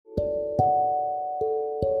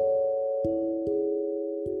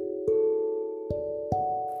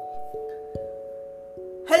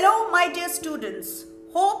my dear students.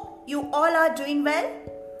 Hope you all are doing well.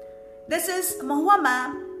 This is Mahua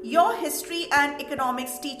ma'am, your history and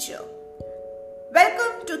economics teacher.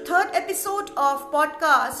 Welcome to third episode of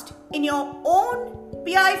podcast in your own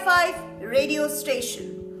PI5 radio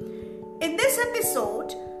station. In this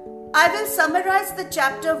episode, I will summarize the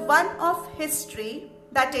chapter 1 of history,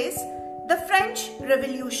 that is the French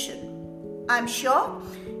Revolution. I'm sure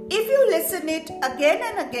if you listen it again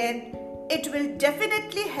and again, it will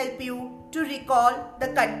definitely help you to recall the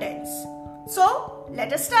contents. So,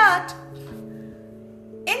 let us start.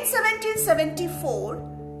 In 1774,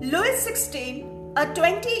 Louis XVI, a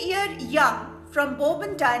 20-year young from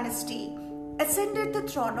Bourbon dynasty, ascended the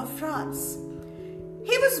throne of France.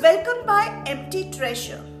 He was welcomed by empty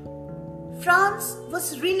treasure. France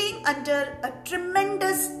was reeling under a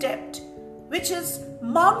tremendous debt, which is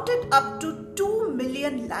mounted up to 2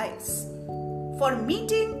 million lives. For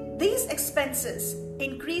meeting these expenses,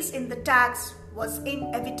 increase in the tax was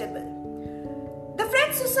inevitable. The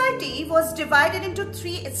French society was divided into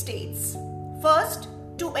 3 estates. First,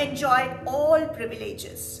 to enjoy all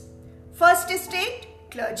privileges. First estate,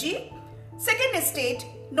 clergy. Second estate,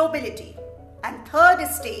 nobility. And third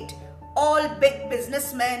estate, all big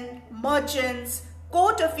businessmen, merchants,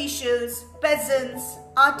 court officials, peasants,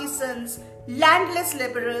 artisans, landless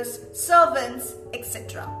laborers, servants,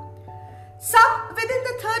 etc. Some within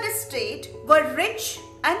the third estate were rich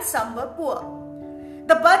and some were poor.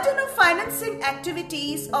 The burden of financing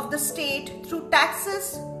activities of the state through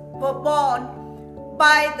taxes were borne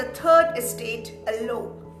by the third estate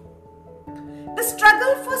alone. The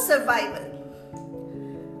struggle for survival.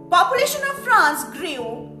 Population of France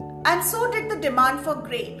grew and so did the demand for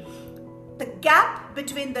grain. The gap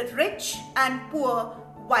between the rich and poor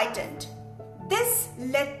widened. This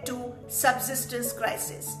led to subsistence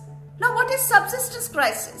crisis. Now, what is subsistence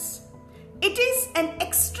crisis? It is an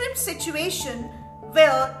extreme situation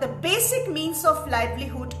where the basic means of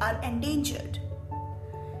livelihood are endangered.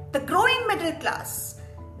 The growing middle class.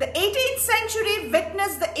 The 18th century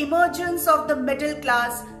witnessed the emergence of the middle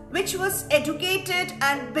class, which was educated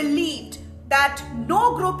and believed that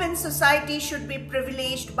no group in society should be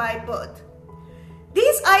privileged by birth.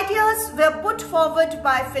 These ideas were put forward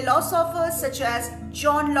by philosophers such as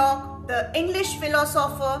John Locke, the English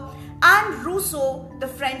philosopher, and Rousseau, the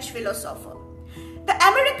French philosopher. The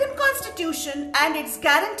American Constitution and its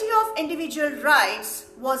guarantee of individual rights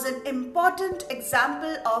was an important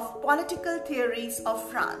example of political theories of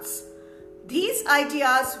France. These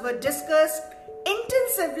ideas were discussed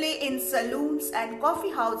intensively in saloons and coffee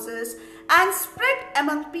houses and spread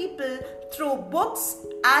among people through books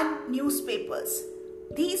and newspapers.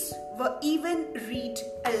 These were even read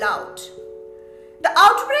aloud. The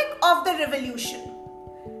outbreak of the revolution.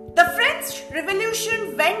 The French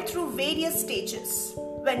Revolution went through various stages.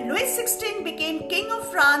 When Louis XVI became King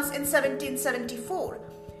of France in 1774,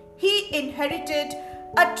 he inherited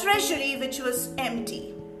a treasury which was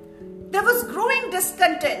empty. There was growing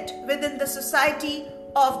discontent within the society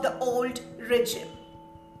of the old regime.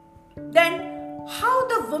 Then, how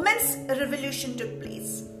the women's revolution took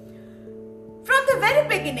place. From the very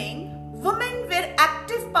beginning, women were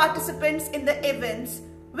active participants in the events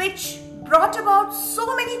which brought about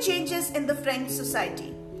so many changes in the French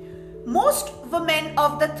society. Most women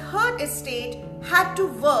of the third estate had to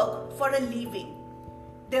work for a living.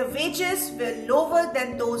 Their wages were lower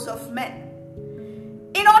than those of men.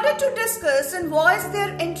 In order to discuss and voice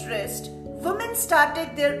their interest, women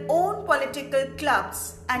started their own political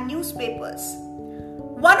clubs and newspapers.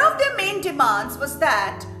 One of their main demands was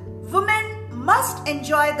that women must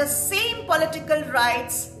enjoy the same political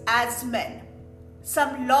rights as men.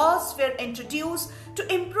 Some laws were introduced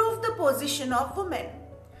to improve the position of women.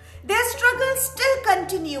 Their struggle still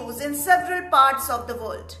continues in several parts of the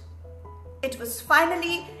world. It was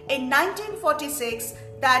finally in 1946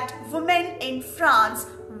 that women in France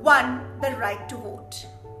won the right to vote.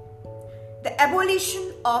 The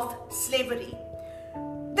abolition of slavery.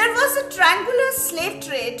 There was a triangular slave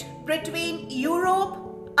trade between Europe,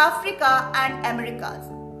 Africa, and Americas.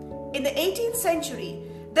 In the 18th century,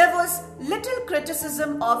 there was little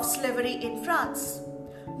criticism of slavery in France.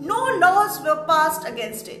 No laws were passed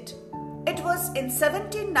against it. It was in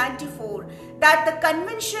 1794 that the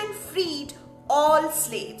convention freed all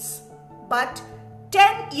slaves. But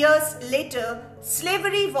 10 years later,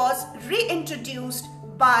 slavery was reintroduced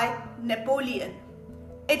by Napoleon.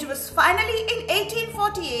 It was finally in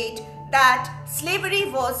 1848 that slavery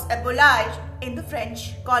was abolished in the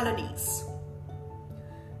French colonies.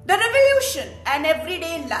 The Revolution and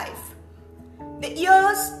everyday life. The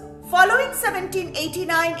years following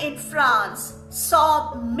 1789 in France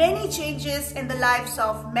saw many changes in the lives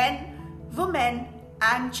of men, women,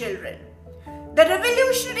 and children. The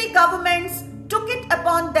revolutionary governments took it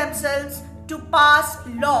upon themselves to pass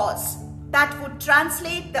laws that would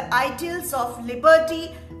translate the ideals of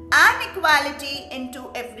liberty and equality into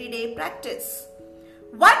everyday practice.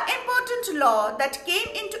 One important law that came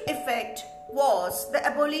into effect was the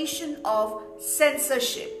abolition of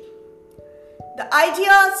censorship. The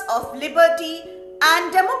ideas of liberty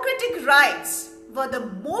and democratic rights were the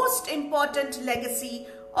most important legacy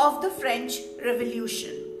of the French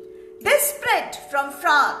Revolution. This spread from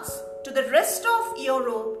France to the rest of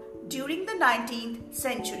Europe during the 19th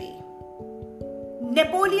century.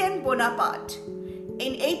 Napoleon Bonaparte.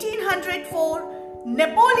 In 1804,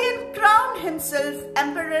 Napoleon crowned himself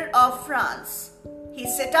Emperor of France. He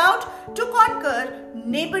set out to conquer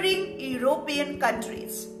neighboring European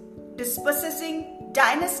countries, dispossessing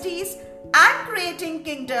dynasties and creating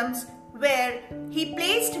kingdoms where he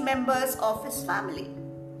placed members of his family.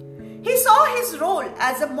 He saw his role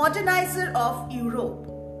as a modernizer of Europe.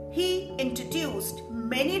 He introduced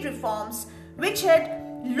many reforms which had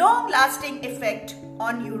long-lasting effect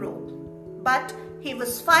on Europe. But he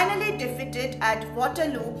was finally defeated at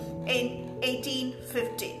Waterloo in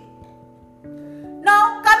 1815.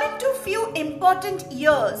 Now coming to few important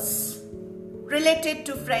years related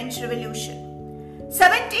to French Revolution.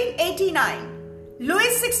 1789.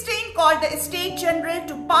 Louis XVI called the Estates General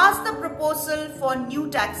to pass the proposal for new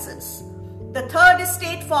taxes. The Third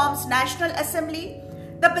Estate forms National Assembly.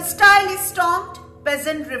 The Bastille is stormed.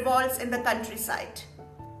 Peasant revolts in the countryside.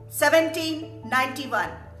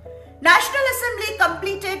 1791. National Assembly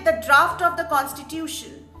completed the draft of the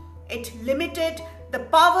Constitution. It limited the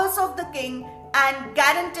powers of the king and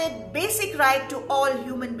guaranteed basic right to all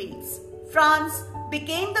human beings. France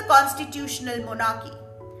became the constitutional monarchy.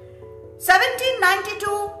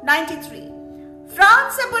 1792-93.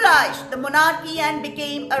 France abolished the monarchy and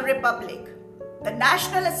became a republic. The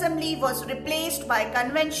National Assembly was replaced by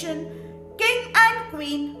convention. King and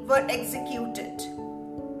queen were executed.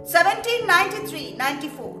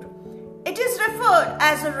 1793-94. It is referred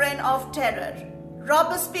as a reign of terror.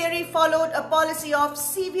 Robespierre followed a policy of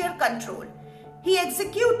severe control. He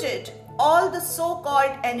executed all the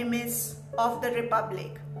so-called enemies of the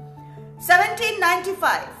Republic.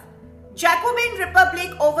 1795. Jacobin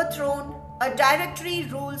Republic overthrown. A directory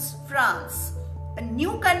rules France. A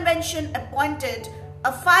new convention appointed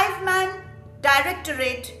a 5-man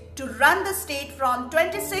directorate to run the state from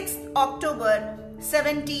 26th October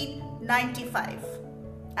 1795.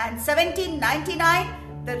 And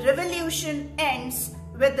 1799, the revolution ends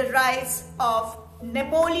with the rise of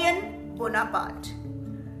Napoleon Bonaparte.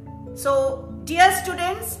 So, dear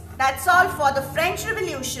students, that's all for the French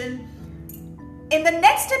Revolution. In the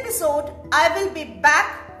next episode, I will be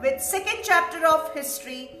back with second chapter of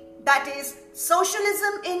history, that is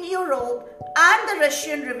Socialism in Europe and the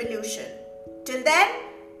Russian Revolution. Till then,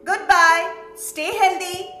 goodbye, stay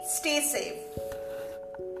healthy, stay safe.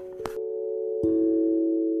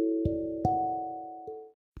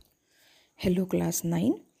 Hello class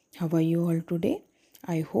 9, how are you all today?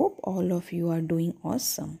 I hope all of you are doing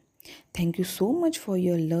awesome. Thank you so much for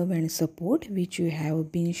your love and support which you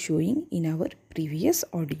have been showing in our previous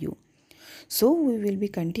audio. So we will be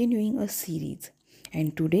continuing a series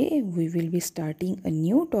and today we will be starting a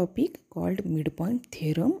new topic called midpoint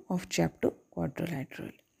theorem of chapter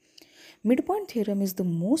quadrilateral. Midpoint theorem is the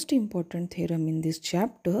most important theorem in this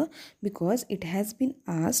chapter because it has been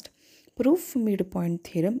asked proof midpoint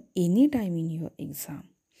theorem anytime in your exam.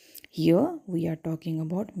 Here we are talking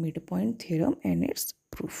about midpoint theorem and its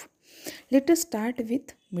proof. Let us start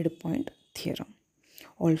with midpoint theorem.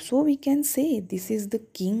 Also we can say this is the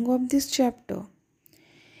king of this chapter.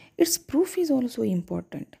 Its proof is also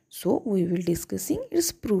important. So we will discussing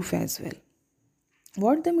its proof as well.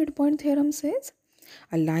 What the midpoint theorem says?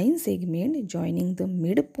 A line segment joining the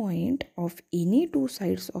midpoint of any two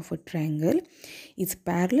sides of a triangle is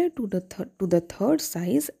parallel to the third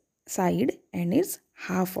side and is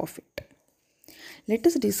half of it. Let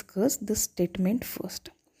us discuss the statement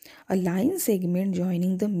first. A line segment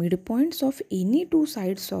joining the midpoints of any two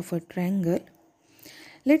sides of a triangle.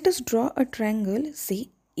 Let us draw a triangle, say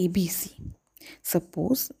ABC.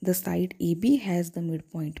 Suppose the side AB has the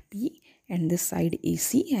midpoint P and the side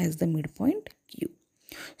AC has the midpoint Q.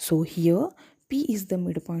 So here P is the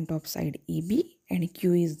midpoint of side AB and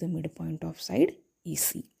Q is the midpoint of side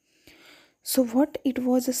AC. So what it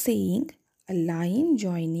was saying, a line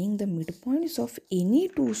joining the midpoints of any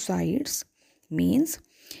two sides means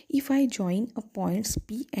if I join a points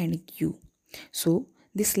P and Q. So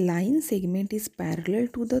this line segment is parallel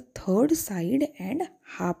to the third side and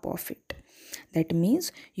half of it. That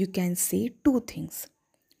means you can say two things.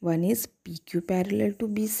 One is PQ parallel to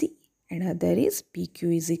BC and other is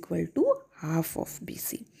PQ is equal to half of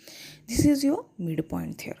BC. This is your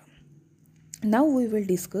midpoint theorem. Now we will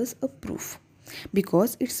discuss a proof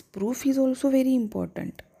because its proof is also very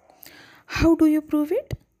important. How do you prove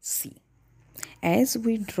it? See, as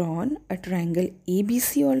we drawn a triangle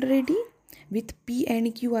ABC already, with P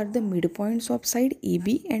and Q are the midpoints of side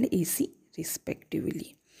AB and AC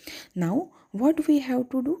respectively. Now what we have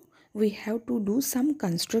to do? We have to do some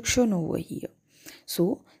construction over here.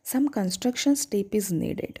 So some construction step is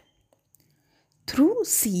needed. Through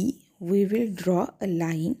C, we will draw a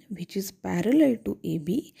line which is parallel to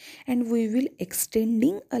AB and we will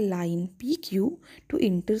extending a line PQ to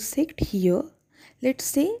intersect here, let's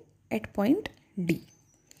say at point D.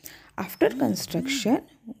 After construction,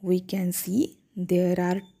 we can see there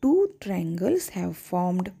are two triangles have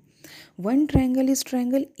formed. One triangle is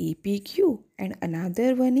triangle APQ and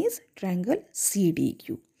another one is triangle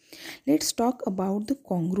CDQ. Let's talk about the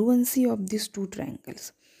congruency of these two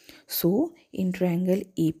triangles. So, in triangle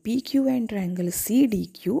APQ and triangle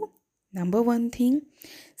CDQ, number one thing,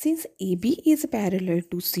 since AB is parallel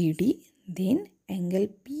to CD, then angle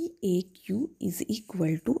PAQ is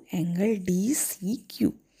equal to angle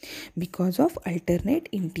DCQ because of alternate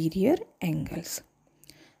interior angles.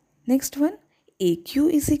 Next one,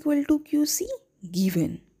 AQ is equal to QC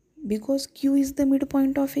given because Q is the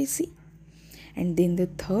midpoint of AC. And then the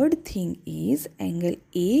third thing is angle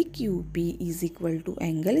AQP is equal to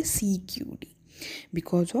angle CQD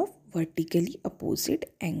because of vertically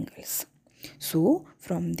opposite angles. So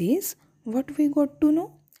from this, what we got to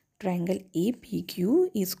know? Triangle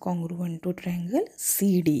APQ is congruent to triangle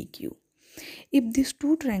CDQ. If these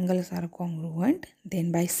two triangles are congruent,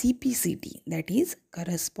 then by CPCT, that is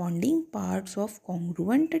corresponding parts of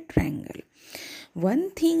congruent triangle,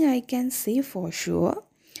 one thing I can say for sure,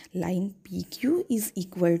 line PQ is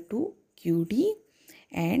equal to QD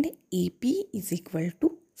and AP is equal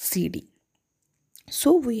to CD.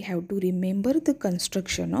 So we have to remember the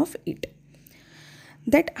construction of it.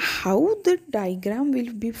 That how the diagram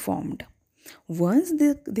will be formed. Once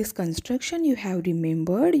this construction you have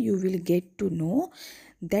remembered, you will get to know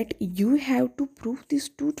that you have to prove these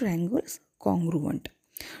two triangles congruent.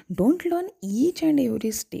 Don't learn each and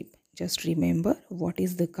every step. Just remember what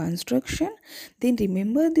is the construction. Then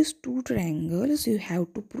remember these two triangles you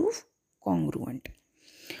have to prove congruent.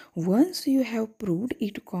 Once you have proved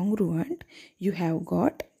it congruent, you have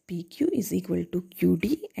got PQ is equal to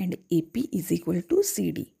QD and AP is equal to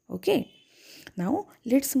CD. Okay. Now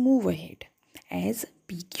let's move ahead. As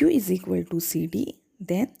PQ is equal to CD,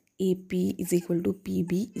 then AP is equal to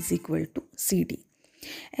PB is equal to CD.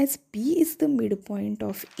 As P is the midpoint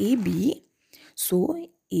of AB, so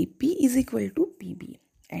AP is equal to PB.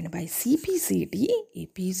 And by CPCD,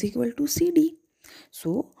 AP is equal to CD.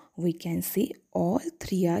 So we can say all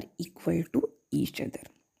three are equal to each other.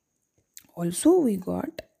 Also we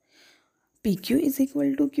got PQ is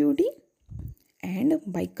equal to QD. And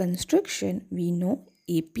by construction, we know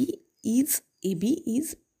AB is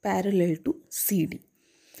parallel to CD.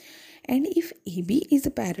 And if AB is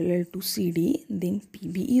parallel to CD, then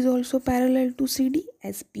PB is also parallel to CD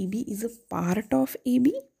as PB is a part of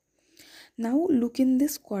AB. Now look in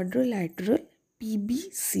this quadrilateral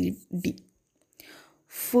PBCD.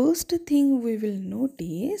 First thing we will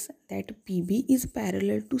notice that PB is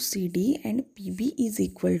parallel to CD and PB is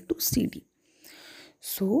equal to CD.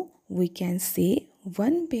 So we can say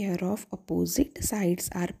one pair of opposite sides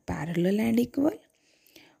are parallel and equal.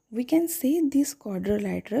 We can say this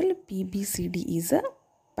quadrilateral PBCD is a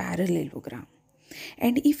parallelogram.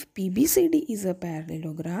 And if PBCD is a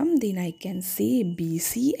parallelogram, then I can say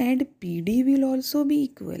BC and PD will also be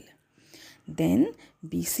equal. Then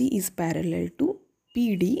BC is parallel to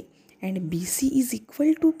PD and BC is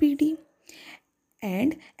equal to PD.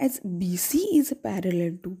 And as BC is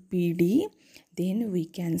parallel to PD, then we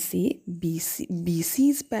can say BC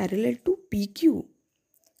is parallel to PQ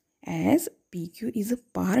as PQ is a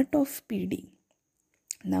part of PD.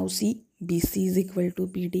 Now see, BC is equal to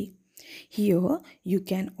PD. Here you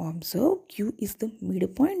can observe Q is the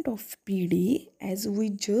midpoint of PD as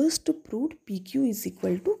we just proved PQ is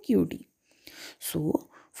equal to QD. So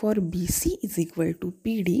for BC is equal to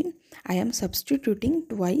PD, I am substituting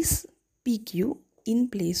twice PQ in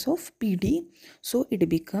place of PD. So it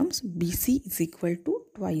becomes BC is equal to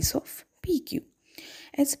twice of PQ.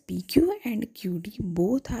 As PQ and QD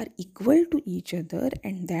both are equal to each other,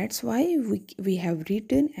 and that's why we have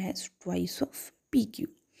written as twice of PQ.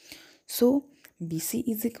 So BC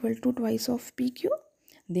is equal to twice of PQ,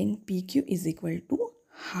 then PQ is equal to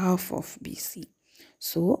half of BC.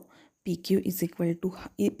 So PQ is equal to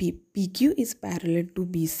PQ is parallel to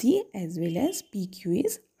BC as well as PQ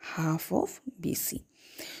is half of BC.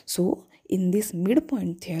 So in this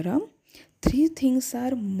midpoint theorem, three things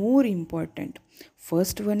are more important.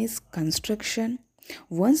 First one is construction.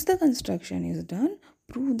 Once the construction is done,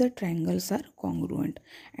 prove the triangles are congruent,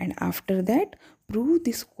 and after that prove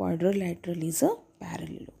this quadrilateral is a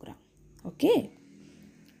parallelogram. Okay,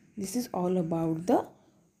 this is all about the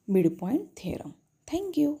midpoint theorem.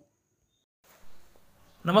 Thank you.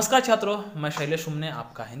 नमस्कार छात्रों, मैं शैलेश उमने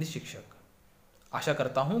आपका हिंदी शिक्षक। आशा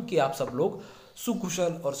करता हूं कि आप सब लोग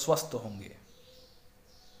सुकुशल और स्वस्थ होंगे।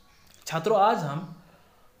 छात्रों, आज हम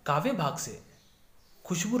काव्य भाग से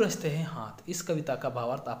खुशबू रचते हैं हाथ इस कविता का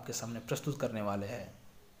भावार्थ आपके सामने प्रस्तुत करने वाले हैं।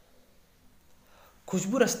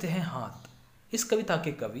 खुशबू रचते हैं हाथ इस कविता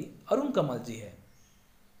के कवि अरुण कमल जी है।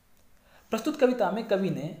 प्रस्तुत कविता में कवि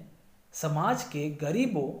ने समाज के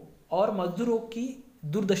गरीबों और मजदूरों की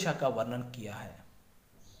दुर्दशा का वर्णन किया है।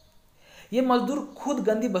 ये मजदूर खुद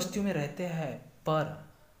गंदी बस्तियों में रहते हैं पर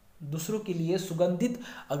दूसरों के लिए सुगंधित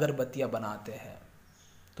अगरबत्तियां बनाते हैं।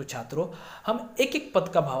 तो छात्रों, हम एक एक पद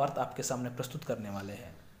का भावार्थ आपके सामने प्रस्तुत करने वाले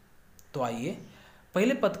हैं। तो आइए,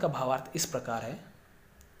 पहले पद का भावार्थ इस प्रकार है।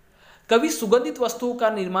 कवि सुगंधित वस्तुओं का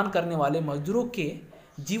निर्माण करने वाले मजदूरों के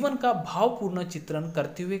जीवन का भावपूर्ण चित्रण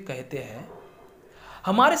करते हुए कहते हैं,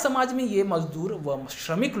 हमारे समाज में ये मजदूर व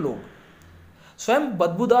श्रमिक लोग स्वयं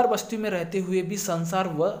बदबूदार बस्ती में रहते हुए भी संसार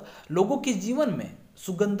व लोगों के जीवन में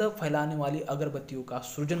सुगंध फैलाने वाली अगरबत्तियों का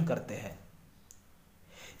सृजन करते हैं।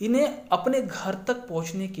 इन्हें अपने घर तक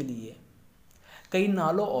पहुंचने के लिए कई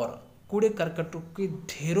नालों और कूड़े करकटों के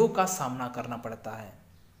ढेरों का सामना करना पड़ता है।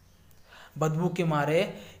 बदबू के मारे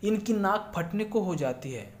इनकी नाक फटने को हो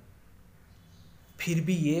जाती है, फिर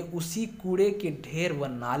भी ये उसी कूड़े के ढेर व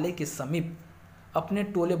नाले के समीप अपने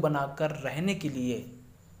टोले बनाकर रहने के लिए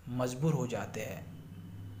मजबूर हो जाते हैं।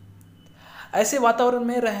 ऐसे वातावरण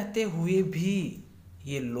में रहते हुए भी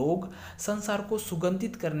ये लोग संसार को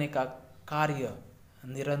सुगंधित करने का कार्य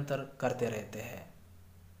निरंतर करते रहते हैं।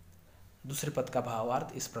 दूसरे पद का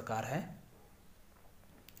भावार्थ इस प्रकार है।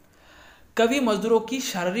 कवि मजदूरों की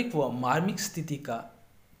शारीरिक व मार्मिक स्थिति का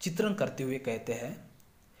चित्रण करते हुए कहते हैं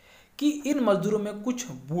कि इन मजदूरों में कुछ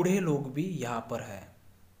बूढ़े लोग भी यहाँ पर हैं,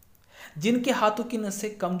 जिनके हाथों की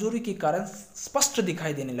नसें कमजोरी के कारण स्पष्ट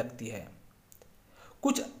दिखाई देने लगती है।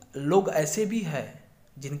 कुछ लोग ऐसे भी हैं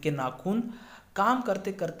जिनके नाखून काम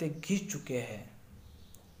करते करते घिस चुके हैं।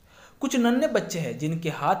 कुछ नन्हे बच्चे हैं जिनके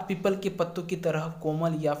हाथ पीपल के पत्तों की तरह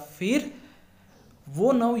कोमल, या फिर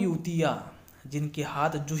वो नव युवतियां जिनके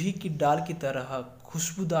हाथ जूही की डाल की तरह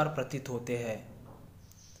खुशबूदार प्रतीत होते हैं।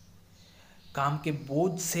 काम के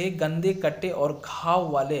बोझ से गंदे कटे और घाव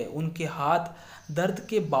वाले उनके हाथ दर्द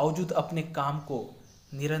के बावजूद अपने काम को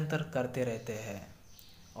निरंतर करते रहते हैं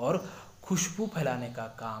और खुशबू फैलाने का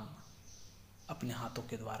काम अपने हाथों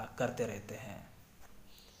के द्वारा करते रहते हैं।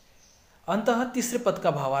 अंततः तीसरे पद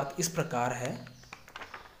का भावार्थ इस प्रकार है।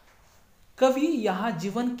 कवि यहाँ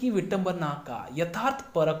जीवन की विटंबना का यथार्थ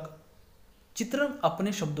परक चित्रण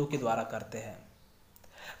अपने शब्दों के द्वारा करते हैं।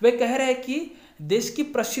 वे कह रहे हैं कि देश की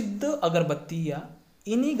प्रसिद्ध अगरबत्तियां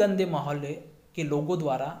इन्हीं गंदे मोहल्ले के लोगों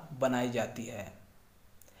द्वारा बनाई जाती है।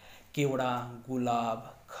 केवड़ा,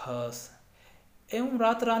 गुलाब, खस एवं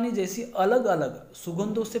रात रानी जैसी अलग अलग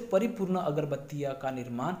सुगंधों से परिपूर्ण अगरबत्तियां का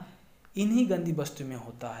निर्माण इन्हीं गंदी बस्तियों में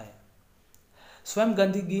होता है। स्वयं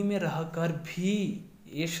गंदगी में रहकर भी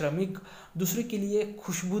ये श्रमिक दूसरे के लिए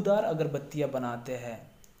खुशबूदार अगरबत्तियां बनाते हैं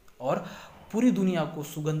और पूरी दुनिया को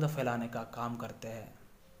सुगंध फैलाने का काम करते हैं।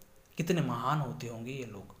 कितने महान होते होंगे ये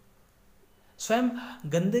लोग। स्वयं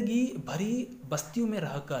गंदगी भरी बस्तियों में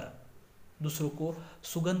रहकर दूसरों को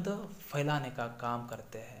सुगंध फैलाने का काम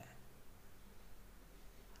करते हैं।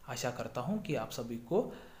 आशा करता हूं कि आप सभी को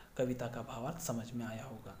कविता का भावार्थ समझ में आया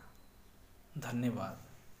होगा। धन्यवाद।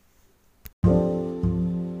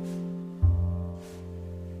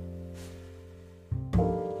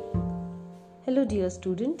 Hello dear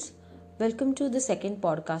students, welcome to the second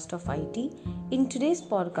podcast of IT. In today's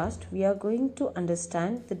podcast, we are going to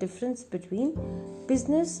understand the difference between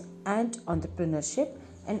business and entrepreneurship,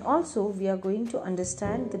 and also we are going to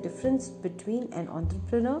understand the difference between an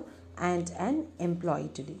entrepreneur and an employee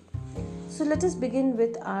today. So let us begin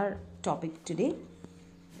with our topic today.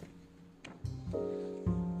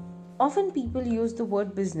 Often people use the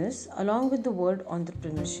word business along with the word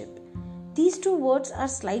entrepreneurship. These two words are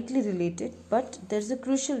slightly related, but there's a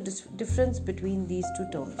crucial difference between these two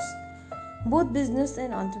terms. Both business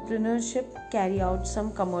and entrepreneurship carry out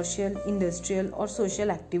some commercial, industrial, or social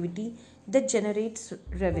activity that generates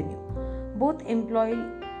revenue. Both employ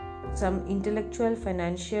some intellectual,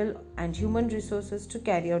 financial, and human resources to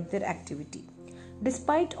carry out their activity.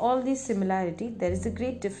 Despite all this similarity, there is a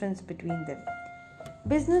great difference between them.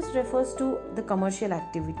 Business refers to the commercial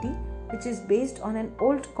activity which is based on an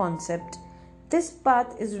old concept. This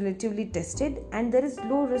path is relatively tested and there is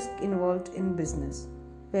low risk involved in business.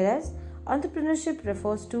 Whereas entrepreneurship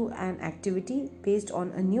refers to an activity based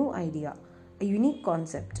on a new idea, a unique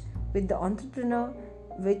concept which the entrepreneur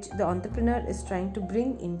is trying to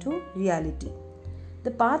bring into reality.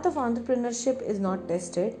 The path of entrepreneurship is not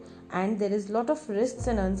tested and there is a lot of risks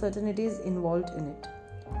and uncertainties involved in it.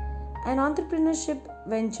 An entrepreneurship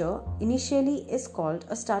venture initially is called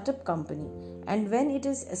a startup company, and when it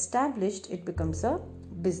is established, it becomes a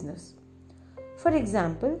business. For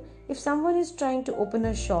example, if someone is trying to open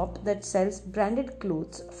a shop that sells branded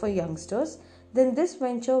clothes for youngsters, then this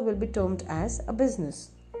venture will be termed as a business.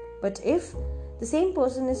 But if the same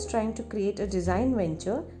person is trying to create a design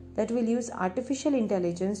venture that will use artificial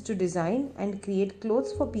intelligence to design and create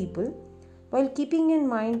clothes for people, while keeping in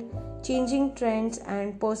mind changing trends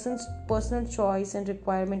and person's personal choice and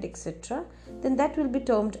requirement, etc., then that will be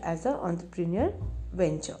termed as an entrepreneurial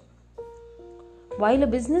venture. While a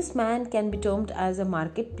businessman can be termed as a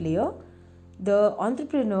market player, the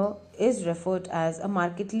entrepreneur is referred as a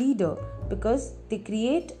market leader because they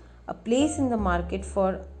create a place in the market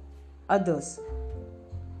for others.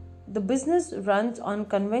 The business runs on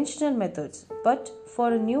conventional methods, but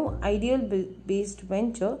for a new ideal-based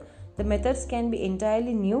venture, the methods can be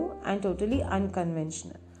entirely new and totally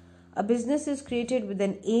unconventional. A business is created with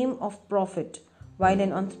an aim of profit, while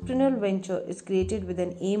an entrepreneurial venture is created with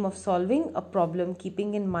an aim of solving a problem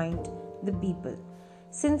keeping in mind the people.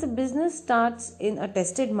 Since a business starts in a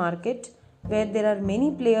tested market where there are many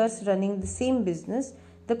players running the same business,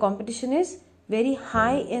 the competition is very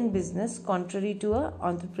high in business, contrary to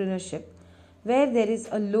entrepreneurship, where there is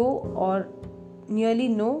a low or nearly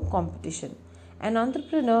no competition. An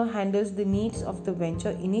entrepreneur handles the needs of the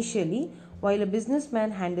venture initially, while a businessman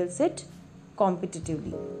handles it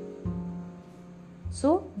competitively.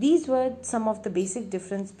 So, these were some of the basic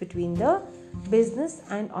difference between the business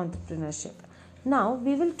and entrepreneurship. Now,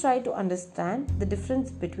 we will try to understand the difference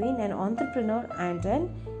between an entrepreneur and an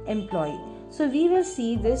employee. So, we will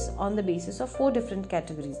see this on the basis of 4 different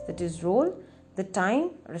categories, that is role, the time,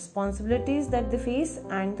 responsibilities that they face,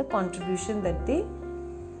 and the contribution that they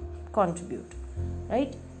contribute.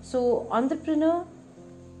 Right? So, entrepreneur,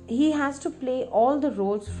 he has to play all the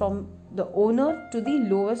roles from the owner to the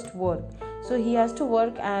lowest work. So, he has to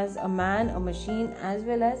work as a man, a machine, as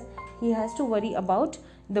well as he has to worry about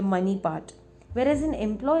the money part. Whereas an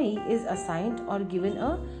employee is assigned or given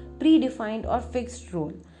a predefined or fixed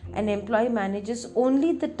role. An employee manages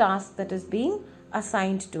only the task that is being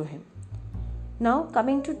assigned to him. Now,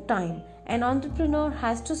 coming to time. An entrepreneur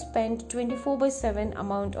has to spend 24/7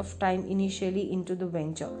 amount of time initially into the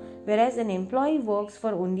venture, whereas an employee works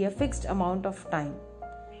for only a fixed amount of time.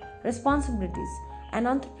 Responsibilities. An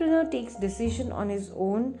entrepreneur takes decision on his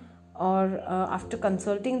own or after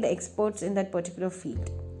consulting the experts in that particular field.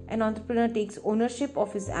 An entrepreneur takes ownership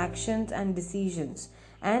of his actions and decisions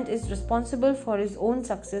and is responsible for his own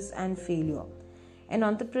success and failure. An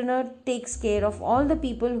entrepreneur takes care of all the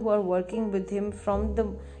people who are working with him from the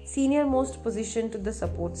senior most position to the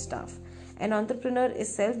support staff. An entrepreneur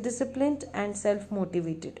is self-disciplined and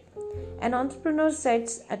self-motivated. An entrepreneur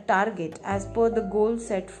sets a target as per the goal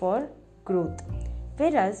set for growth.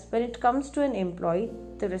 Whereas when it comes to an employee,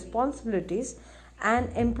 the responsibilities, an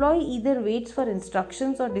employee either waits for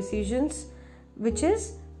instructions or decisions which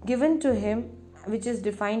is given to him, which is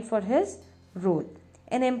defined for his role.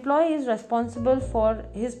 An employee is responsible for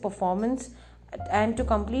his performance and to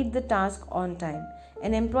complete the task on time.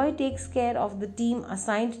 An employee takes care of the team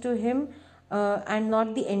assigned to him and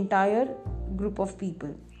not the entire group of people.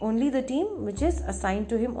 Only the team which is assigned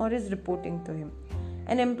to him or is reporting to him.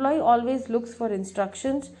 An employee always looks for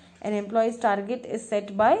instructions. An employee's target is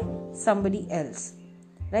set by somebody else.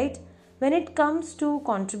 Right? When it comes to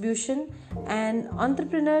contribution, an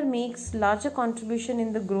entrepreneur makes larger contribution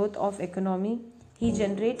in the growth of economy. He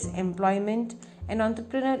generates employment. An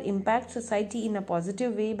entrepreneur impacts society in a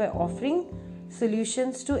positive way by offering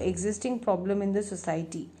solutions to existing problem in the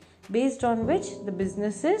society, based on which the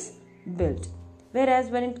business is built. Whereas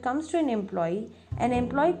when it comes to an employee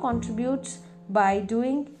contributes by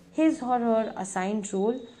doing his or her assigned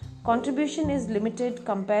role. Contribution is limited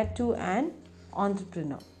compared to an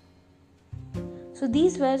entrepreneur. So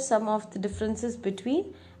these were some of the differences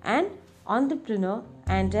between an entrepreneur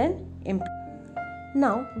and an employee.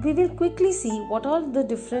 Now we will quickly see what are the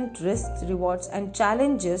different risks, rewards and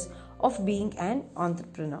challenges of being an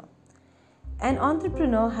entrepreneur. An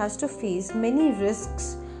entrepreneur has to face many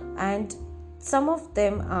risks, and some of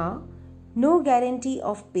them are No guarantee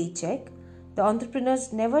of paycheck. The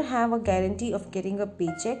entrepreneurs never have a guarantee of getting a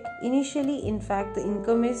paycheck. Initially, in fact, the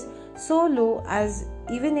income is so low as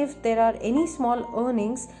even if there are any small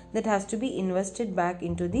earnings that has to be invested back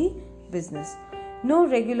into the business. No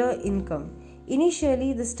regular income.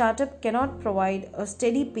 Initially, the startup cannot provide a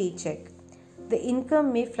steady paycheck. The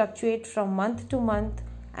income may fluctuate from month to month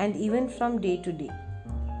and even from day to day.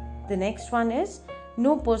 The next one is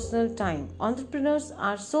no personal time. Entrepreneurs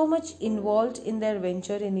are so much involved in their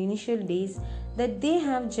venture in initial days that they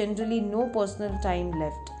have generally no personal time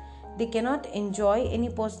left. They cannot enjoy any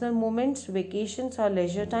personal moments, vacations, or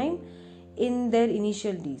leisure time in their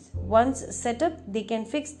initial days. Once set up, they can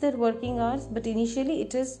fix their working hours, but initially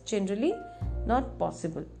it is generally not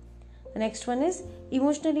possible. The next one is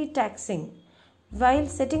emotionally taxing. While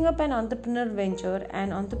setting up an entrepreneur venture,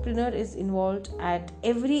 an entrepreneur is involved at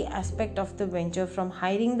every aspect of the venture, from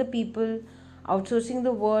hiring the people, outsourcing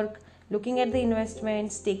the work, looking at the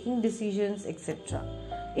investments, taking decisions, etc.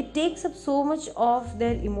 It takes up so much of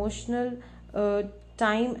their emotional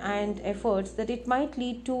time and efforts that it might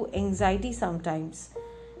lead to anxiety sometimes,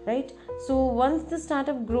 right? So once the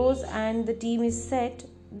startup grows and the team is set,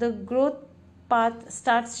 the growth path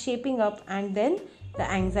starts shaping up, and then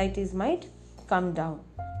the anxieties might come down,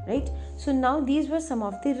 right? So now these were some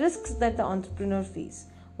of the risks that the entrepreneur face.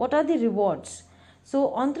 What are the rewards?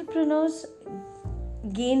 So entrepreneurs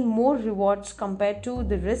gain more rewards compared to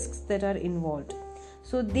the risks that are involved.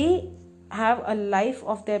 So they have a life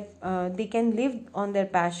of their they can live on their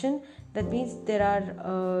passion. That means they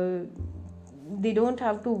don't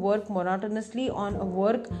have to work monotonously on a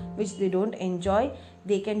work which they don't enjoy.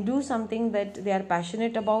 They can do something that they are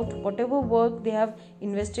passionate about. Whatever work they have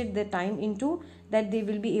invested their time into, that they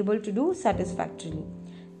will be able to do satisfactorily.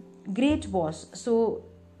 Great boss. So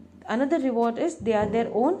another reward is they are their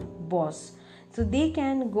own boss. So they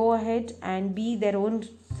can go ahead and be their own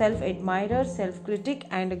self-admirer, self-critic,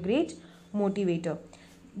 and a great motivator.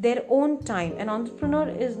 Their own time. An entrepreneur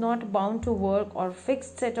is not bound to work or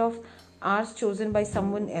fixed set of hours chosen by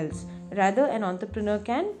someone else. Rather, an entrepreneur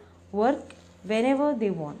can work whenever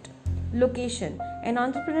they want. Location. An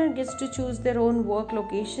entrepreneur gets to choose their own work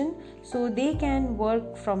location, so they can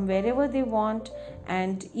work from wherever they want,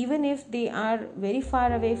 and even if they are very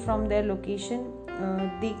far away from their location,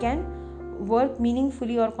 they can work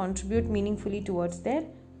meaningfully or contribute meaningfully towards their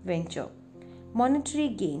venture. Monetary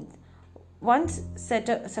gain. Once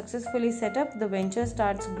successfully set up, the venture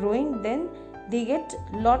starts growing, then they get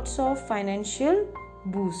lots of financial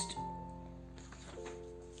boost.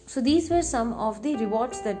 So these were some of the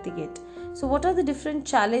rewards that they get. So what are the different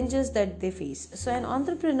challenges that they face? So an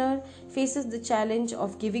entrepreneur faces the challenge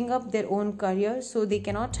of giving up their own career, so they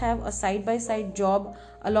cannot have a side-by-side job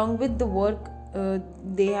along with the work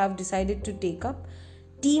they have decided to take up.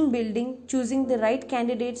 Team building, choosing the right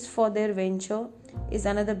candidates for their venture is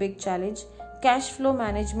another big challenge. Cash flow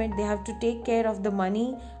management, they have to take care of the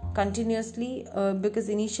money continuously because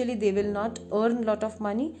initially they will not earn a lot of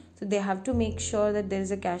money, so they have to make sure that there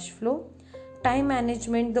is a cash flow. Time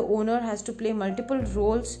management, the owner has to play multiple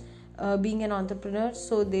roles being an entrepreneur,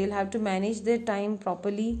 so they'll have to manage their time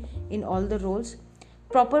properly in all the roles.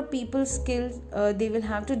 Proper people skills, they will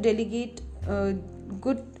have to delegate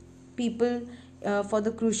good people for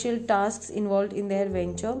the crucial tasks involved in their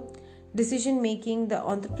venture. Decision making, the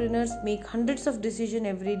entrepreneurs make hundreds of decisions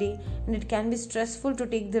every day, and it can be stressful to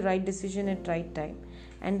take the right decision at right time.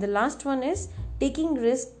 And the last one is taking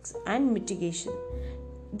risks and mitigation.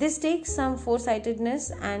 This takes some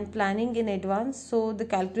foresightedness and planning in advance, so the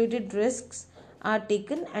calculated risks are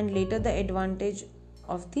taken, and later the advantage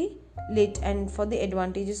of the for the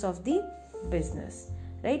advantages of the business,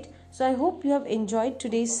 right? So I hope you have enjoyed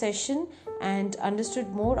today's session and understood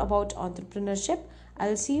more about entrepreneurship.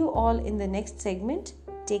 I'll see you all in the next segment.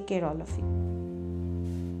 Take care, all of you.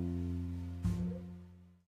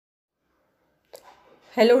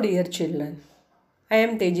 Hello dear children, I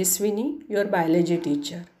am Tejaswini, your biology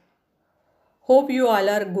teacher. Hope you all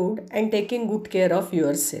are good and taking good care of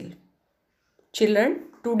yourself. Children,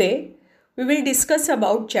 today we will discuss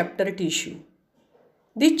about chapter tissue.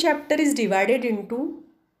 This chapter is divided into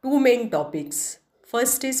two main topics.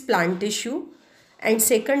 First is plant tissue and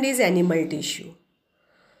second is animal tissue.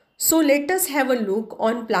 So let us have a look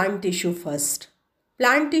on plant tissue first.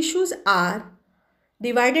 Plant tissues are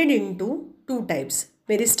divided into two types,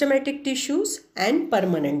 meristematic tissues and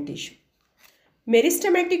permanent tissue.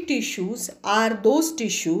 Meristematic tissues are those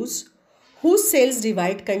tissues whose cells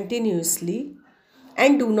divide continuously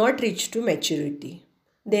and do not reach to maturity.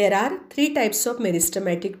 There are three types of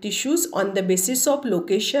meristematic tissues on the basis of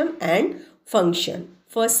location and function.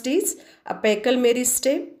 First is apical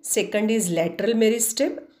meristem, second is lateral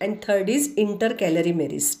meristem, and third is intercalary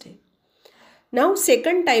meristem. Now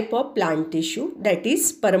second type of plant tissue, that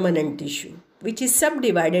is permanent tissue, which is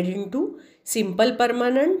subdivided into simple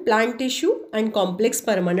permanent plant tissue and complex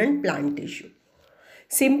permanent plant tissue.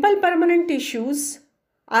 Simple permanent tissues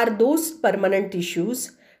are those permanent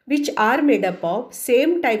tissues which are made up of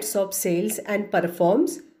same types of cells and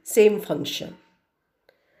performs same function.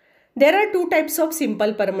 There are two types of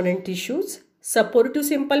simple permanent tissues, supportive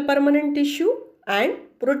simple permanent tissue and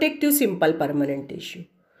protective simple permanent tissue.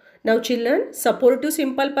 Now children, supportive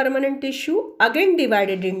simple permanent tissue again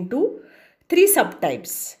divided into three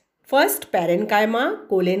subtypes. First, parenchyma,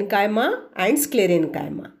 collenchyma and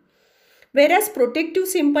sclerenchyma. Whereas protective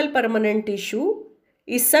simple permanent tissue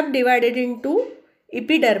is subdivided into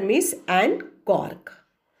epidermis and cork.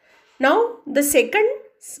 Now the second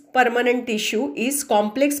permanent tissue is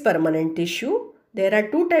complex permanent tissue. There are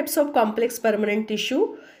two types of complex permanent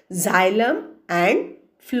tissue, xylem and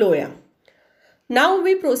phloem. Now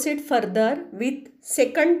we proceed further with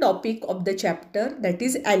second topic of the chapter, that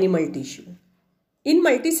is animal tissue. In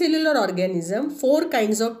multicellular organism, four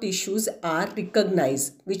kinds of tissues are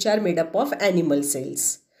recognized which are made up of animal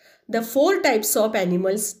cells. The four types of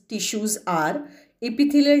animal tissues are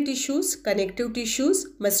epithelial tissues, connective tissues,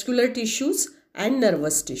 muscular tissues and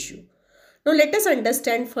nervous tissue. Now let us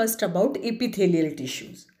understand first about epithelial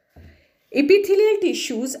tissues. Epithelial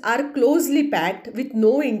tissues are closely packed with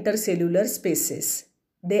no intercellular spaces.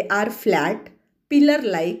 They are flat,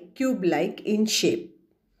 pillar-like, cube-like in shape.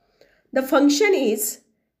 The function is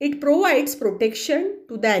it provides protection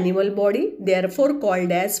to the animal body, therefore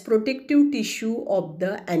called as protective tissue of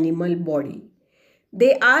the animal body.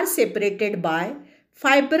 They are separated by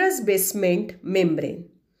fibrous basement membrane.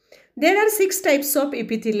 There are 6 types of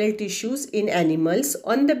epithelial tissues in animals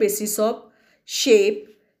on the basis of shape,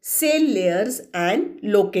 cell layers and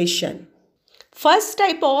location. First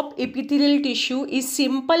type of epithelial tissue is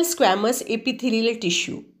simple squamous epithelial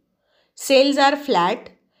tissue. Cells are flat,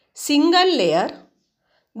 single layer.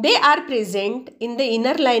 They are present in the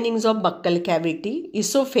inner linings of buccal cavity,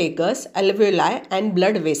 esophagus, alveoli and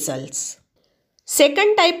blood vessels.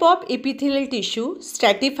 Second type of epithelial tissue,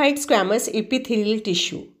 stratified squamous epithelial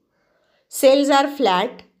tissue. Cells are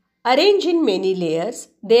flat, arranged in many layers.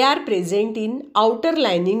 They are present in outer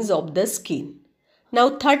linings of the skin.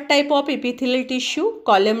 Now third type of epithelial tissue,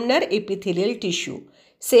 columnar epithelial tissue.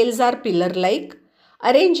 Cells are pillar-like,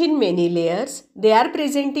 arranged in many layers. They are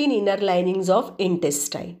present in inner linings of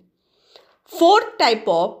intestine. Fourth type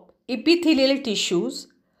of epithelial tissues,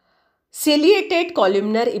 ciliated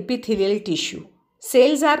columnar epithelial tissue.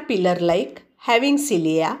 Cells are pillar-like, having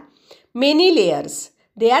cilia, many layers.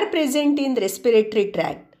 They are present in the respiratory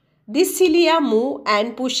tract. This cilia move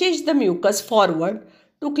and pushes the mucus forward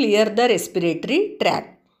to clear the respiratory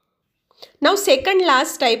tract. Now second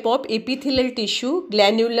last type of epithelial tissue,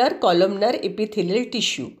 glandular columnar epithelial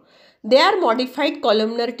tissue. They are modified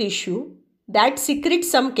columnar tissue that secrete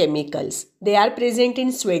some chemicals. They are present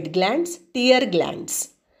in sweat glands, tear glands.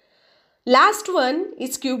 Last one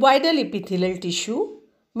is cuboidal epithelial tissue,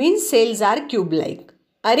 means cells are cube-like,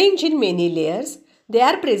 arranged in many layers. They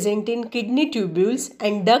are present in kidney tubules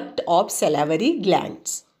and duct of salivary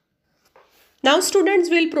glands. Now students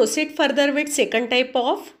will proceed further with second type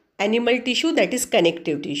of animal tissue, that is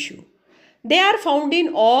connective tissue. They are found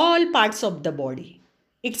in all parts of the body.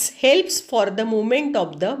 It helps for the movement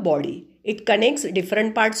of the body. It connects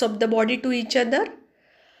different parts of the body to each other.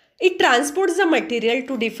 It transports the material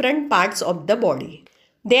to different parts of the body.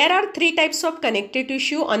 There are 3 types of connective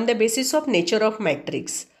tissue on the basis of nature of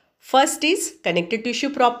matrix. First is connective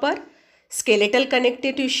tissue proper, skeletal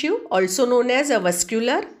connective tissue, also known as a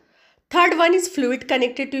vascular. Third one is fluid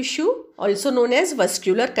connective tissue, also known as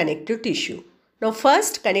vascular connective tissue. Now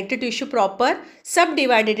first, connective tissue proper,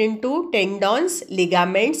 subdivided into tendons,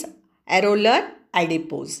 ligaments, areolar,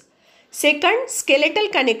 adipose. Second, skeletal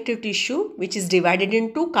connective tissue, which is divided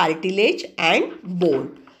into cartilage and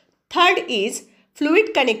bone. Third is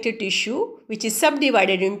fluid connective tissue, which is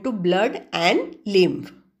subdivided into blood and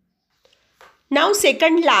lymph. Now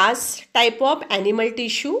second last type of animal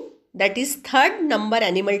tissue, that is third number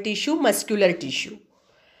animal tissue, muscular tissue.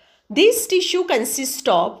 This tissue consists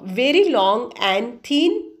of very long and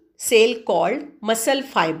thin cell called muscle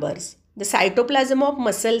fibers. The cytoplasm of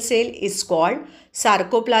muscle cell is called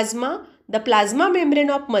sarcoplasma. The plasma membrane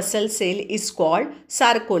of muscle cell is called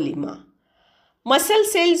sarcolemma. Muscle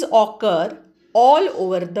cells occur all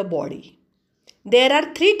over the body. There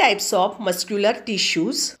are 3 types of muscular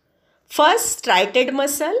tissues. First, striated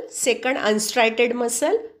muscle, second, unstriated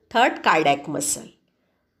muscle, third, cardiac muscle.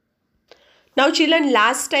 Now children,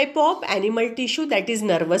 last type of animal tissue, that is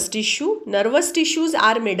nervous tissue. Nervous tissues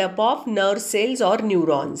are made up of nerve cells or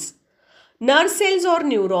neurons. Nerve cells or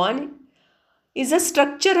neuron is a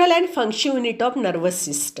structural and function unit of nervous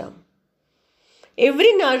system.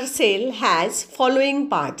 Every nerve cell has following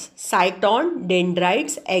parts: cyton,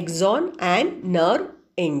 dendrites, axon and nerve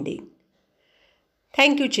ending.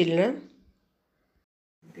 Thank you children.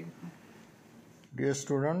 Dear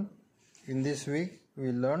student, in this week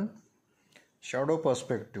we learned shadow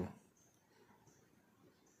perspective.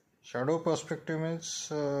 shadow perspective means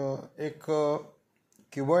एक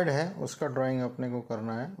cuboid है, उसका drawing अपने को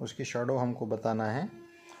करना है, उसकी shadow हमको बताना है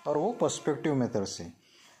और वो पर्सपेक्टिव मेथड से।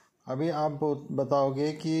 अभी आप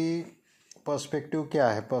बताओगे कि पर्सपेक्टिव क्या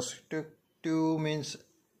है। पर्सपेक्टिव मीन्स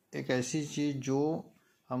एक ऐसी चीज़ जो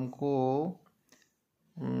हमको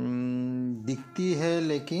दिखती है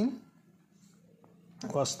लेकिन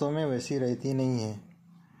वास्तव में वैसी रहती नहीं है।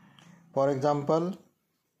 फॉर एग्ज़ाम्पल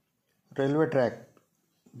रेलवे ट्रैक,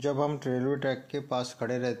 जब हम रेलवे ट्रैक के पास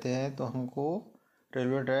खड़े रहते हैं तो हमको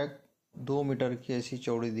रेलवे ट्रैक 2 मीटर की ऐसी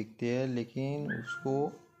चौड़ी दिखती है, लेकिन उसको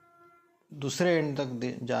दूसरे एंड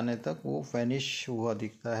तक जाने तक वो वैनिश हुआ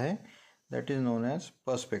दिखता है। That is known as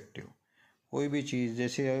perspective. कोई भी चीज़,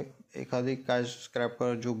 जैसे एक आधी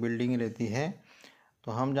स्क्रैपर जो बिल्डिंग रहती है,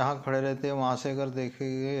 तो हम जहाँ खड़े रहते हैं वहाँ से अगर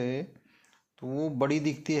देखेंगे तो वो बड़ी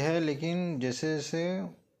दिखती है, लेकिन जैसे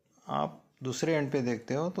जैसे आप दूसरे एंड पे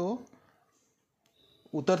देखते हो तो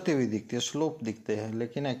उतरती हुई दिखती है, स्लोप दिखते हैं,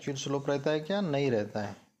 लेकिन एक्चुअल स्लोप रहता है क्या, नहीं रहता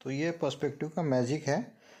है। तो ये पर्सपेक्टिव का मैजिक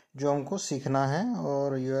है जो हमको सीखना है,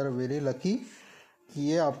 और यू आर वेरी लकी कि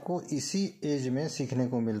ये आपको इसी एज में सीखने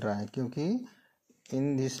को मिल रहा है, क्योंकि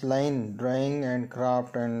in this line drawing and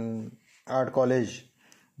craft and art college,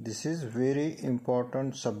 this is very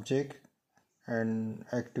important subject and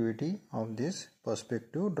activity of this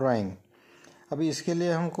perspective drawing. अभी इसके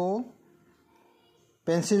लिए हमको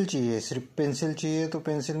पेंसिल चाहिए, सिर्फ पेंसिल चाहिए। तो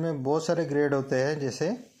पेंसिल में बहुत सारे ग्रेड होते हैं, जैसे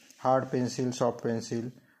hard pencil, soft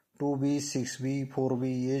pencil, 2B, 6B, 4B,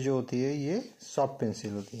 ये जो होती है ये सॉफ्ट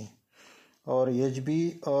पेंसिल होती है, और HB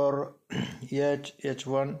और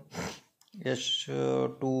H1,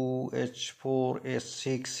 H2, H4,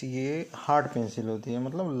 H6 ये हार्ड पेंसिल होती है,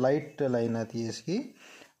 मतलब लाइट लाइन आती है इसकी।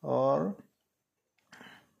 और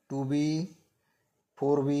 2B,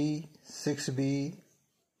 4B, 6B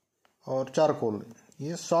और चारकोल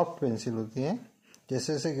ये सॉफ्ट पेंसिल होती है।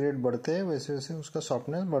 जैसे जैसे ग्रेड बढ़ते हैं वैसे वैसे उसका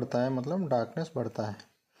सॉफ्टनेस बढ़ता है, मतलब डार्कनेस बढ़ता है।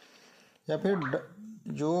 या फिर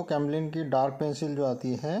जो कैमलिन की डार्क पेंसिल जो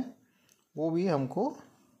आती है वो भी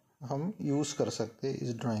हम यूज़ कर सकते हैं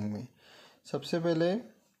इस ड्राइंग में। सबसे पहले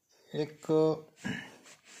एक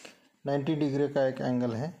 90 डिग्री का एक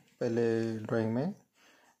एंगल है पहले ड्राइंग में।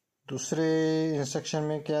 दूसरे इंस्ट्रक्शन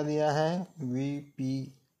में क्या दिया है, VP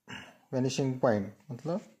वैनिशिंग पॉइंट,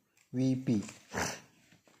 मतलब VP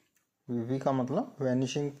का मतलब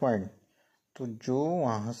वैनिशिंग पॉइंट। तो जो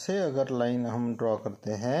वहाँ से अगर लाइन हम ड्रॉ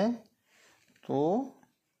करते हैं तो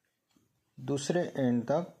दूसरे एंड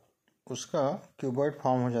तक उसका क्यूबॉइड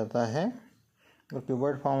फॉर्म हो जाता है, और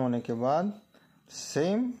क्यूबॉइड फॉर्म होने के बाद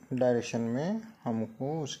सेम डायरेक्शन में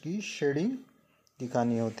हमको उसकी शेडिंग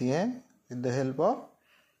दिखानी होती है with the help of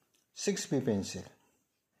 6B pencil,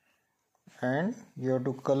 and you have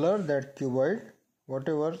to color that cuboid.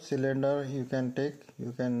 Whatever cylinder you can take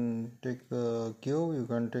cube, you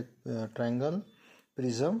can take triangle,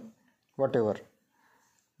 prism, whatever,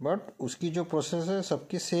 but उसकी जो प्रोसेस है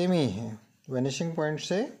सबकी सेम ही है। वैनिशिंग पॉइंट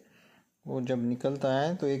से वो जब निकलता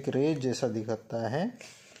है तो एक रेज जैसा दिखता है,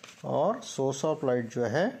 और सोर्स ऑफ लाइट जो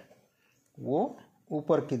है वो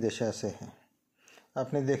ऊपर की दिशा से है।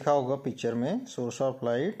 आपने देखा होगा पिक्चर में, सोर्स ऑफ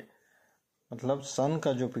लाइट मतलब सन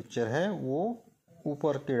का जो पिक्चर है वो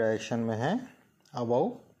ऊपर की डायरेक्शन में है,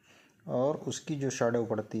 अबव, और उसकी जो शैडो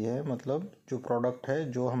पड़ती है, मतलब जो प्रोडक्ट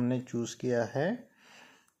है जो हमने चूज़ किया है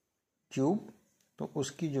क्यूब, तो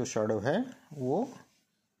उसकी जो शैडो है वो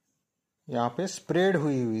यहाँ पे स्प्रेड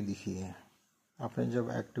हुई दिखी है। आपने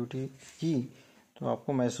जब एक्टिविटी की तो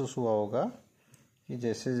आपको महसूस हुआ होगा कि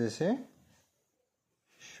जैसे जैसे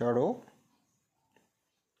शैडो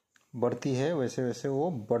बढ़ती है वैसे वैसे वो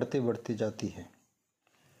बढ़ती जाती है,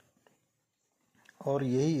 और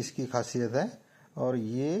यही इसकी खासियत है। और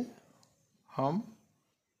ये हम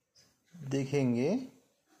देखेंगे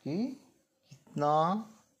कि कितना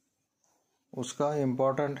उसका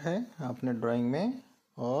इम्पोर्टेंट है अपने ड्राइंग में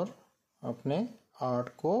और अपने आर्ट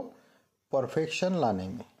को परफेक्शन लाने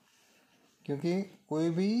में। क्योंकि कोई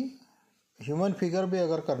भी ह्यूमन फिगर भी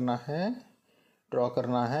अगर करना है, ड्रॉ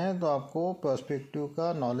करना है, तो आपको पर्सपेक्टिव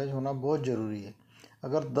का नॉलेज होना बहुत ज़रूरी है।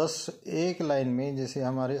 अगर 10 एक लाइन में, जैसे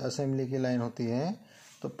हमारी असेंबली की लाइन होती है,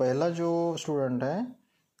 तो पहला जो स्टूडेंट है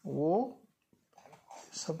वो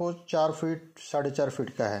सपोज 4 फीट 4.5 फीट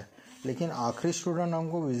का है, लेकिन आखिरी स्टूडेंट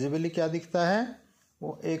हमको विजिबली क्या दिखता है,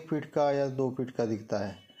 वो 1 फीट का या 2 फीट का दिखता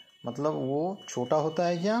है। मतलब वो छोटा होता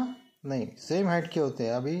है क्या? नहीं, सेम हाइट के होते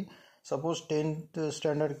हैं। अभी सपोज 10th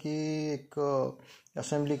स्टैंडर्ड की एक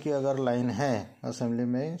असेंबली की अगर लाइन है, असेंबली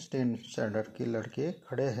में 10th स्टैंडर्ड के लड़के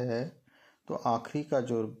खड़े हैं, तो आखिरी का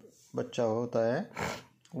जो बच्चा होता है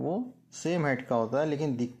वो सेम हाइट का होता है,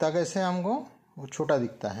 लेकिन दिखता कैसे हमको? वो छोटा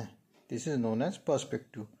दिखता है। This is known as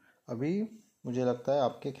perspective. अभी मुझे लगता है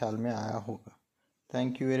आपके ख्याल में आया होगा।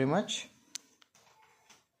 Thank you very much.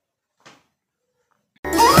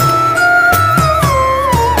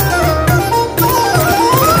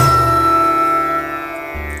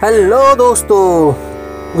 Hello दोस्तों,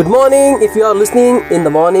 good morning if you are listening in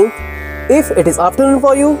the morning. If it is afternoon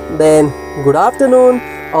for you, then good afternoon.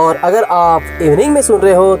 और अगर आप इवनिंग में सुन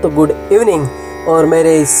रहे हो तो गुड इवनिंग। और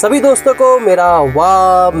मेरे सभी दोस्तों को मेरा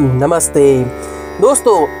वाम नमस्ते।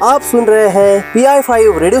 दोस्तों, आप सुन रहे हैं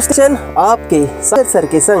PI5 रेडियो स्टेशन आपके साथ सर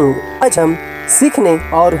के संग। आज हम सीखने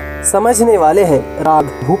और समझने वाले हैं राग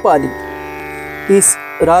भूपाली। इस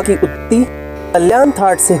राग की उत्पत्ति कल्याण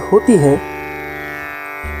थाट से होती है।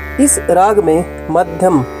 इस राग में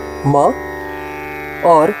मध्यम म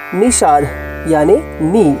और निषाद यानी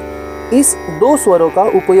नी, इस 2 स्वरों का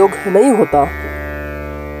उपयोग नहीं होता।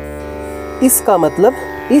 इसका मतलब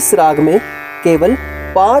इस राग में केवल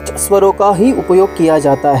 5 स्वरों का ही उपयोग किया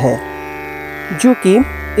जाता है, जो कि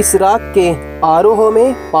इस राग के आरोह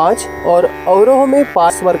में 5 और अवरोह में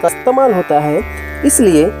 5 स्वर का इस्तेमाल होता है।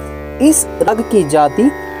 इसलिए इस राग की जाति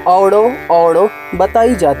औड़ो औड़ो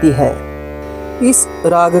बताई जाती है। इस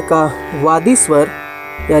राग का वादी स्वर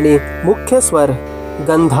यानी मुख्य स्वर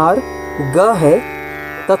गंधार ग है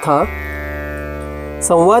तथा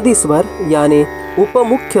संवादी स्वर यानी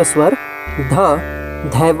उपमुख्य स्वर ध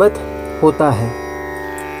धैवत होता है।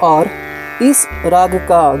 और इस राग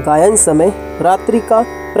का गायन समय रात्रि का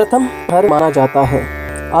प्रथम प्रहर माना जाता है।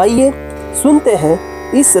 आइए सुनते हैं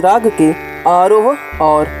इस राग के आरोह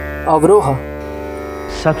और अवरोह।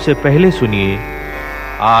 सबसे पहले सुनिए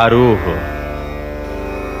आरोह।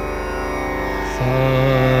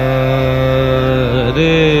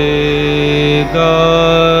 रे ग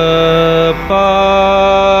पा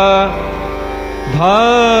धा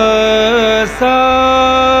सा।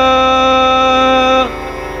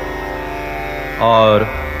 और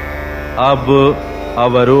अब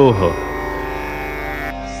अवरोह।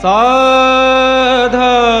 सा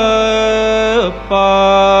धा पा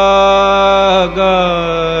ग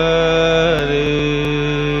रे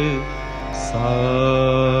सा।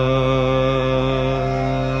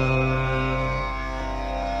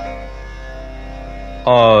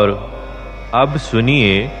 और अब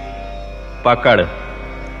सुनिए पकड़।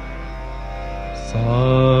 सा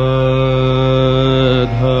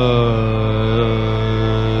धा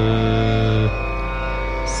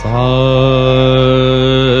सा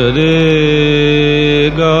रे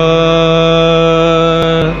ग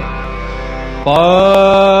पा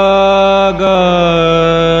ग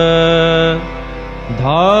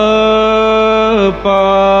धा पा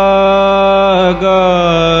ग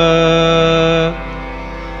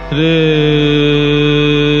रे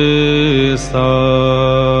सा।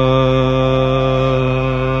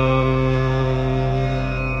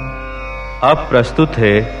 अब प्रस्तुत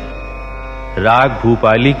है राग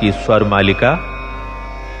भूपाली की स्वर मालिका,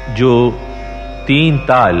 जो 3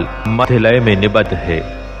 ताल मध्य लय में निबद्ध है।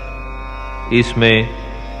 इसमें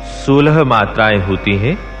 16 मात्राएं होती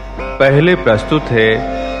हैं। पहले प्रस्तुत है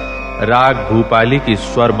राग भूपाली की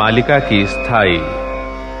स्वर मालिका की स्थाई।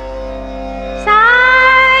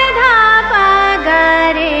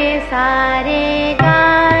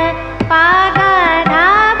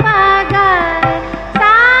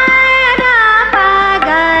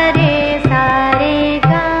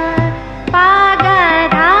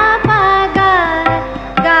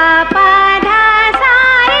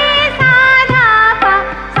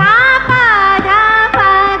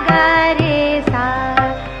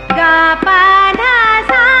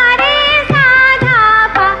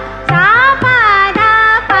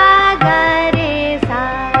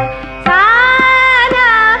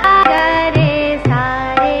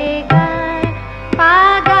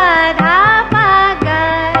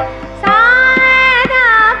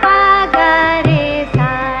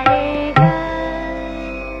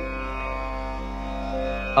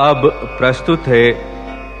 अब प्रस्तुत है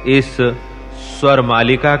इस स्वर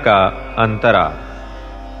मालिका का अंतरा।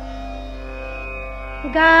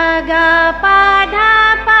 गा गा पा धा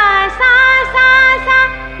पा सा सा सा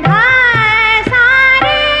धा सा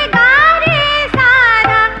रे गा रे सा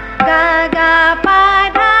धा। गा गा पा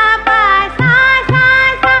धा पा सा सा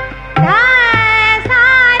सा धा सा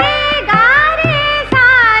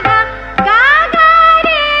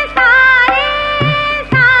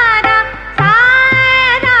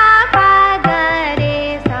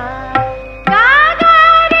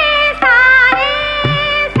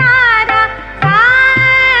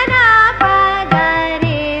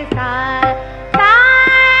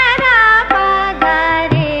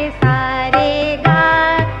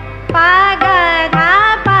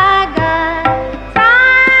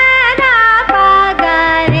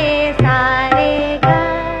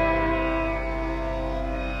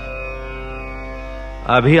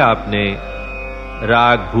अभी आपने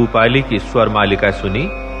राग भूपाली की स्वर मालिका सुनी।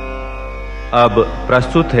 अब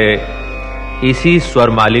प्रस्तुत है इसी स्वर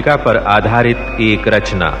मालिका पर आधारित एक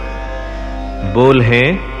रचना। बोल हैं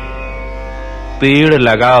पेड़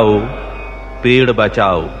लगाओ पेड़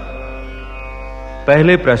बचाओ।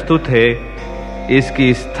 पहले प्रस्तुत है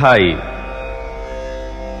इसकी स्थाई।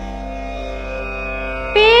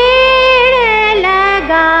 पेड़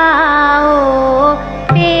लगाओ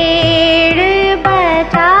पेड़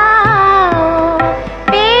बचाओ,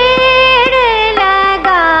 पेड़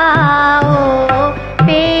लगाओ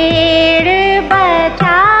पेड़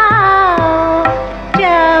बचाओ,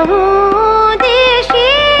 चहुँ दिशि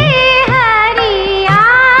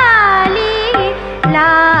हरियाली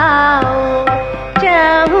लाओ,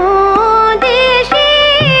 चहुँ दिशि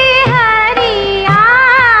हरियाली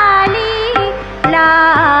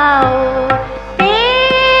लाओ,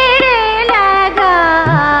 पेड़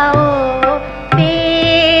लगाओ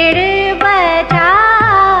पेड़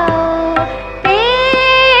बचाओ,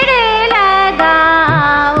 पेड़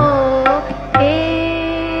लगाओ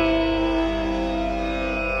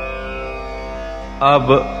अब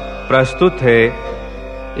प्रस्तुत है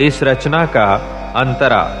इस रचना का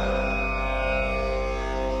अंतरा।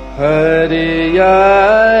 हरियाली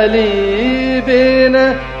बिन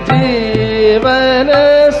जीवन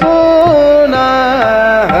सोना,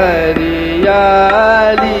 हरियाली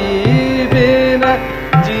बिन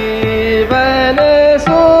जीवन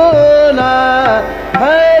सोना,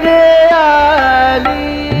 हरियाली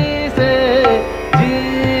से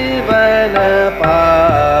जीवन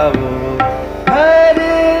पाओ,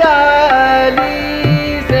 हरियाली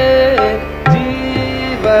से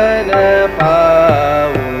जीवन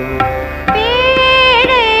पाओ।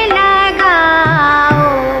 पेड़ लगाओ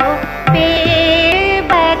पेड़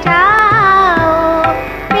बचाओ,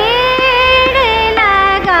 पेड़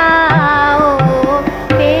लगाओ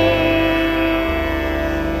पेड़।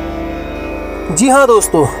 जी हाँ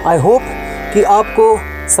दोस्तों, आई होप कि आपको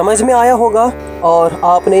समझ में आया होगा और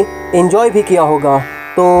आपने एंजॉय भी किया होगा।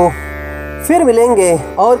 तो फिर मिलेंगे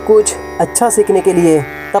और कुछ अच्छा सीखने के लिए।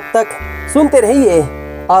 तब तक सुनते रहिए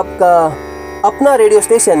आपका अपना radio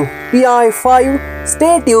station PI5।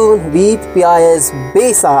 Stay tune with PIS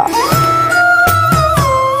Besa.